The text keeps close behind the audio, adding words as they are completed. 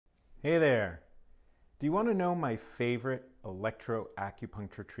Hey there! Do you want to know my favorite electro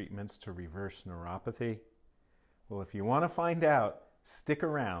acupuncture treatments to reverse neuropathy? Well, if you want to find out, stick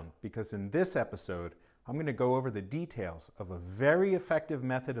around because in this episode, I'm going to go over the details of a very effective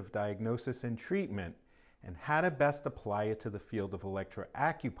method of diagnosis and treatment and how to best apply it to the field of electro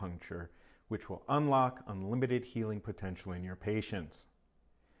acupuncture, which will unlock unlimited healing potential in your patients.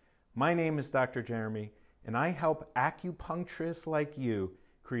 My name is Dr. Jeremy, and I help acupuncturists like you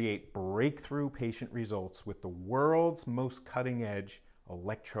create breakthrough patient results with the world's most cutting-edge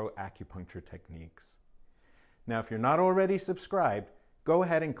electro-acupuncture techniques. Now, if you're not already subscribed, go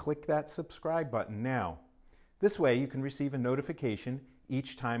ahead and click that subscribe button now. This way you can receive a notification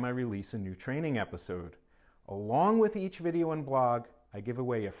each time I release a new training episode. Along with each video and blog, I give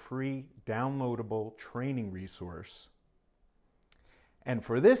away a free downloadable training resource. And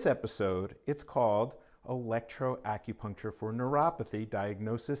for this episode, it's called Electro Acupuncture for Neuropathy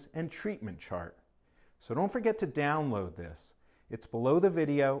Diagnosis and Treatment Chart. So don't forget to download this. It's below the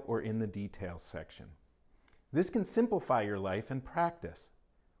video or in the details section. This can simplify your life and practice.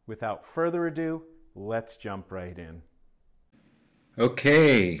 Without further ado, let's jump right in.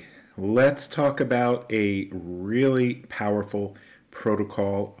 Okay, let's talk about a really powerful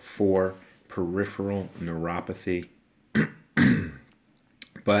protocol for peripheral neuropathy.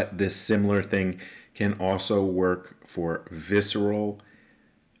 But this similar thing can also work for visceral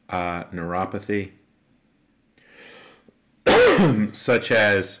neuropathy, such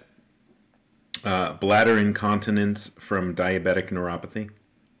as bladder incontinence from diabetic neuropathy.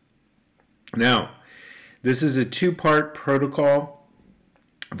 Now, this is a two-part protocol.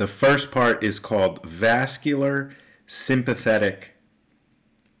 The first part is called vascular sympathetic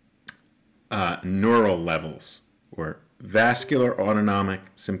neural levels, or vascular autonomic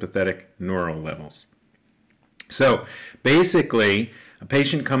sympathetic neural levels. So basically, a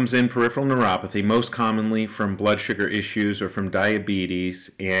patient comes in peripheral neuropathy, most commonly from blood sugar issues or from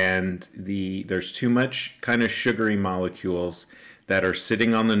diabetes, and there's too much kind of sugary molecules that are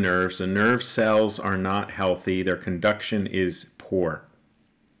sitting on the nerves. The nerve cells are not healthy. Their conduction is poor.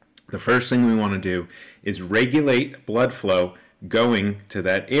 The first thing we want to do is regulate blood flow going to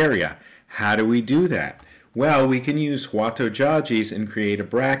that area. How do we do that? Well, we can use Hwato Jajis and create a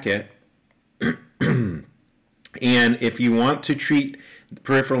bracket. And if you want to treat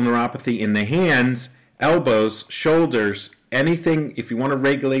peripheral neuropathy in the hands, elbows, shoulders, anything, if you want to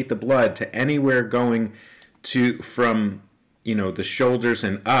regulate the blood to anywhere going to from, the shoulders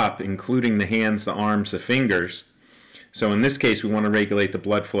and up, including the hands, the arms, the fingers. So in this case, we want to regulate the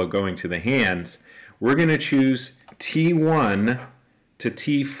blood flow going to the hands. We're going to choose T1 to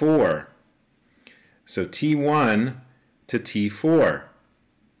T4. So T1 to T4,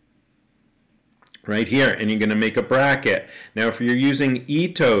 right here, and you're going to make a bracket. Now, if you're using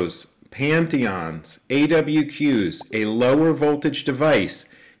ETOs, Pantheons, AWQs, a lower voltage device,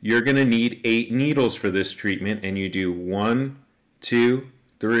 you're going to need 8 needles for this treatment, and you do 1, 2,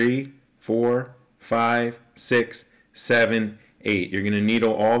 3, 4, 5, 6, 7, 8. You're going to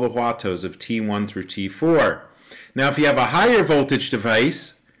needle all the Hwatos of T1 through T4. Now, if you have a higher voltage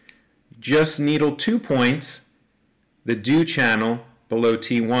device, just needle 2 points, the DO channel below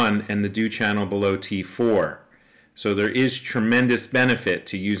T1 and the DO channel below T4. So there is tremendous benefit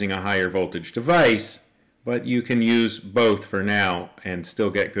to using a higher voltage device, but you can use both for now and still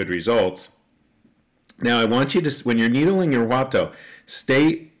get good results. Now I want you to, when you're needling your Hwato,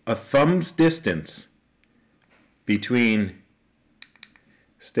 stay a thumb's distance between,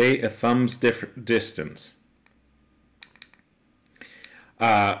 distance.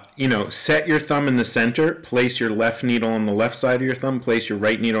 Set your thumb in the center, place your left needle on the left side of your thumb, place your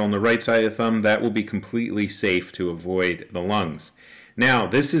right needle on the right side of the thumb. That will be completely safe to avoid the lungs. Now,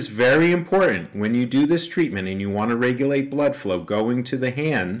 this is very important. When you do this treatment and you want to regulate blood flow going to the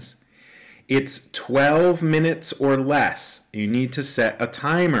hands, it's 12 minutes or less. You need to set a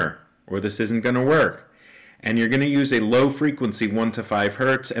timer or this isn't going to work. And you're going to use a low frequency, 1 to 5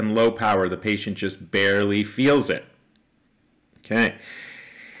 hertz, and low power. The patient just barely feels it. Okay.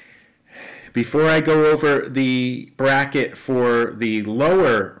 Before I go over the bracket for the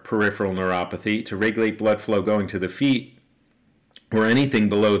lower peripheral neuropathy to regulate blood flow going to the feet or anything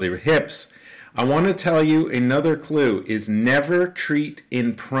below the hips, I want to tell you another clue is never treat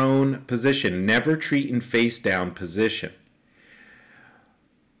in prone position, never treat in face down position.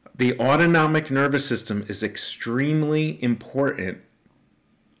 The autonomic nervous system is extremely important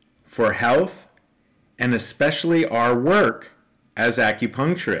for health and especially our work as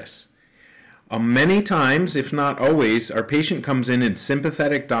acupuncturists. Many times, if not always, our patient comes in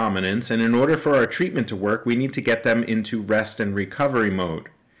sympathetic dominance, and in order for our treatment to work, we need to get them into rest and recovery mode.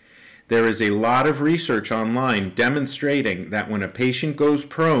 there is a lot of research online demonstrating that when a patient goes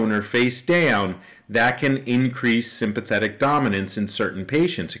prone or face down, that can increase sympathetic dominance in certain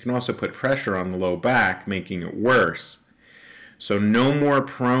patients. It can also put pressure on the low back, making it worse. So no more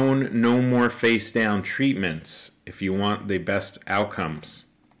prone, no more face down treatments if you want the best outcomes.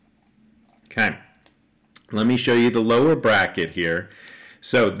 Okay, let me show you the lower bracket here.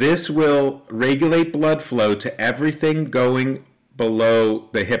 So this will regulate blood flow to everything going below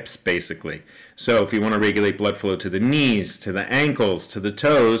the hips, basically. So if you want to regulate blood flow to the knees, to the ankles, to the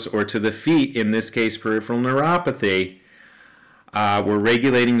toes, or to the feet, in this case peripheral neuropathy, we're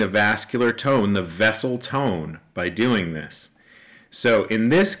regulating the vascular tone, the vessel tone, by doing this. So in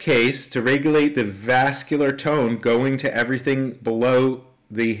this case, to regulate the vascular tone going to everything below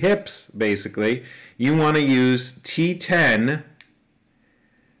the hips, basically, you want to use T10,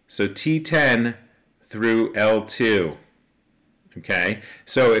 so T10 through L2. Okay,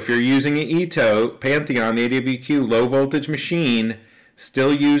 so if you're using an ETO, Pantheon, AWQ, low voltage machine,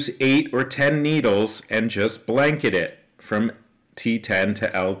 still use 8 or 10 needles and just blanket it from T10 to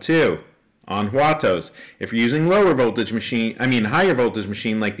L2 on Huatos. If you're using higher voltage machine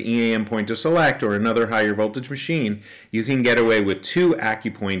like the EAM point to select or another higher voltage machine, you can get away with 2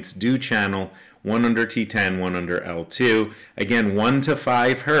 acupoints due channel, one under T10, one under L2. Again, 1 to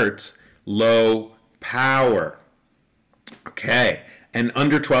 5 hertz, low power. Okay, and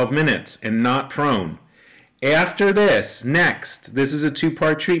under 12 minutes and not prone. After this, next, this is a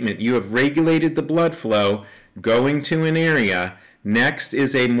 2-part treatment. You have regulated the blood flow going to an area. Next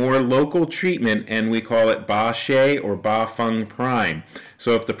is a more local treatment, and we call it Ba Xie or Ba Feng Prime.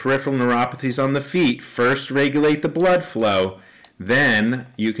 So if the peripheral neuropathy is on the feet, first regulate the blood flow, then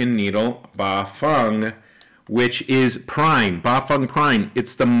you can needle Ba Feng, which is prime, Ba Feng Prime.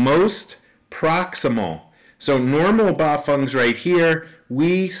 It's the most proximal. So normal Ba Feng's right here.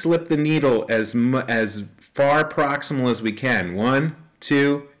 We slip the needle as far proximal as we can. 1,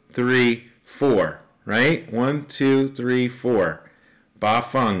 2, 3, 4. Right? 1, 2, 3, 4. Ba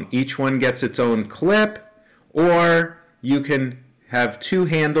Feng. Each one gets its own clip, or you can have 2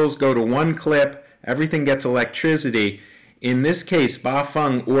 handles go to 1 clip. Everything gets electricity. In this case, Ba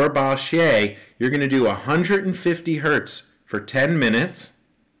Feng or Ba Xie, you're going to do 150 hertz for 10 minutes,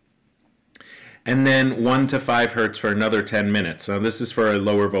 and then 1 to 5 hertz for another 10 minutes. Now this is for a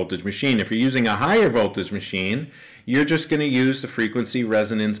lower voltage machine. If you're using a higher voltage machine, you're just going to use the frequency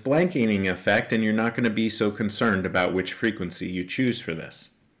resonance blanketing effect, and you're not going to be so concerned about which frequency you choose for this.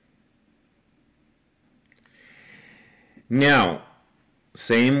 Now,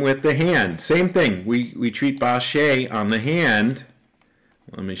 same with the hand. Same thing. We treat Ba Xie on the hand.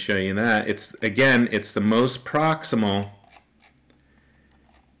 Let me show you that. It's the most proximal.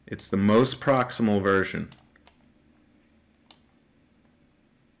 It's the most proximal version.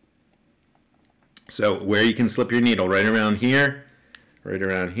 So where you can slip your needle, right around here,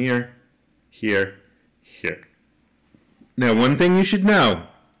 here. Now, one thing you should know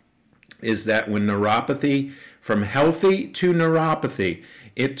is that when neuropathy, from healthy to neuropathy,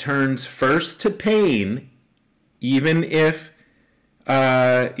 it turns first to pain, even if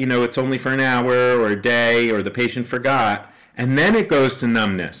it's only for an hour or a day or the patient forgot, and then it goes to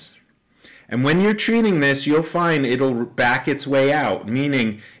numbness. And when you're treating this, you'll find it'll back its way out,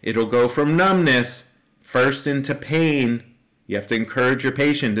 meaning it'll go from numbness first into pain. You have to encourage your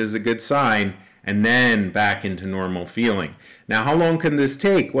patient, is a good sign, and then back into normal feeling. Now, how long can this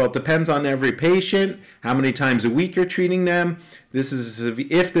take? Well, it depends on every patient, how many times a week you're treating them.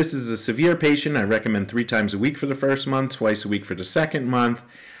 If this is a severe patient, I recommend 3 times a week for the first month, twice a week for the second month,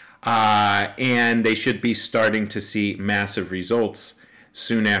 and they should be starting to see massive results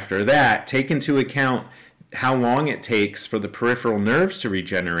soon after that. Take into account how long it takes for the peripheral nerves to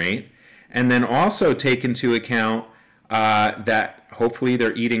regenerate, and then also take into account that hopefully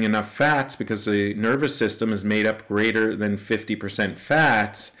they're eating enough fats, because the nervous system is made up greater than 50%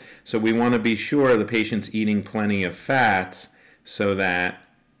 fats. So we want to be sure the patient's eating plenty of fats so that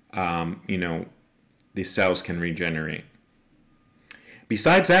the cells can regenerate.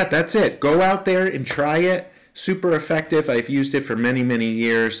 Besides that, that's it. Go out there and try it. Super effective. I've used it for many, many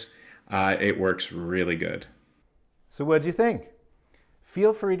years. It works really good. So what'd you think?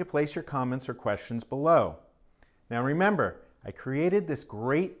 Feel free to place your comments or questions below. Now remember, I created this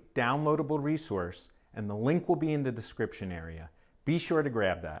great downloadable resource, and the link will be in the description area. Be sure to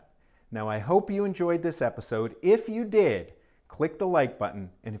grab that. Now I hope you enjoyed this episode. If you did, click the like button,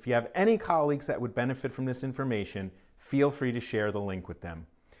 and if you have any colleagues that would benefit from this information, feel free to share the link with them.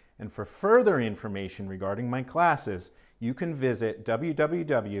 And for further information regarding my classes, you can visit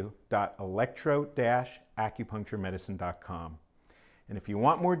www.electro-acupuncturemedicine.com. And if you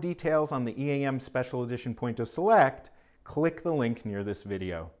want more details on the EAM Special Edition Point of Select, click the link near this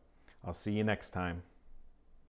video. I'll see you next time.